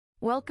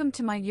Welcome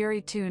to my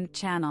Yuri Toon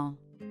channel.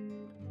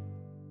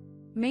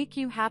 Make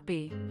you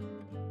happy.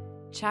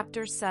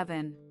 Chapter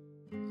 7.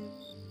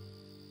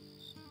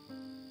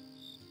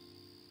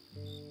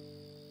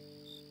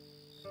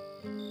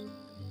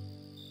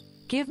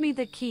 Give me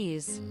the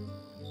keys.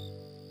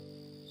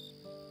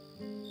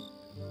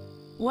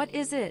 What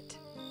is it?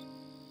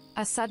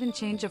 A sudden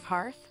change of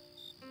heart?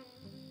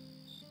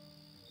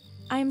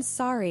 I'm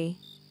sorry.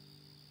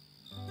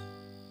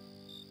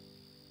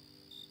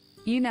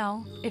 You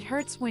know, it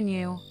hurts when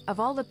you, of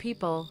all the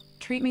people,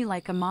 treat me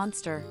like a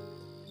monster.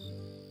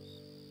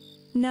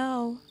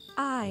 No,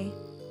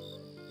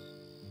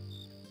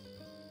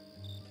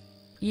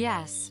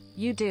 Yes,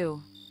 you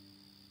do.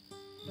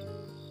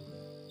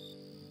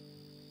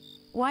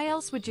 Why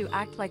else would you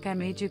act like I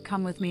made you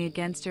come with me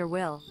against your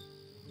will?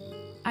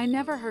 I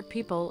never hurt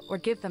people or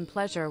give them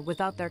pleasure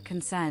without their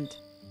consent.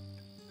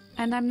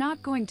 And I'm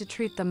not going to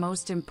treat the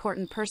most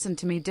important person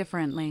to me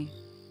differently.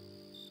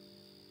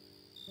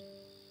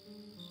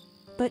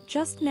 But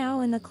just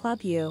now in the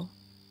club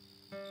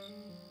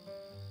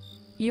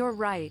You're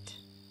right.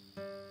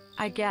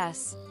 I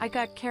guess I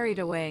got carried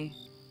away.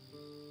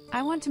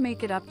 I want to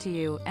make it up to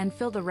you and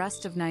fill the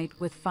rest of night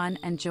with fun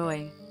and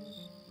joy.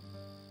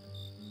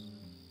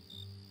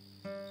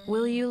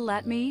 Will you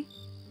let me?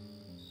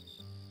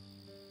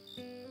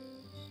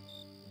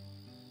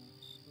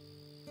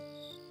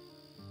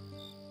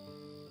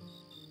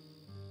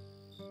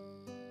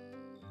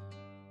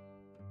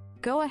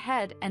 Go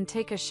ahead and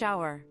take a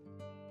shower.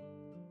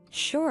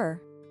 Sure.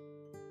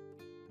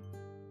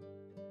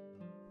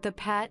 The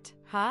pet,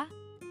 huh?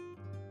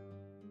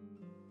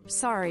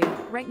 Sorry,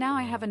 right now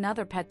I have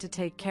another pet to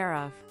take care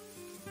of.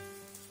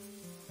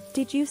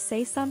 Did you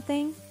say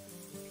something?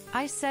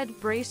 I said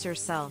brace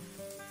yourself.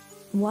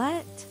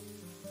 What?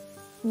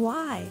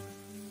 Why?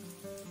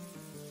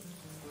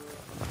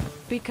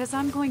 Because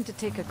I'm going to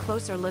take a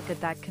closer look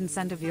at that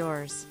consent of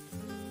yours.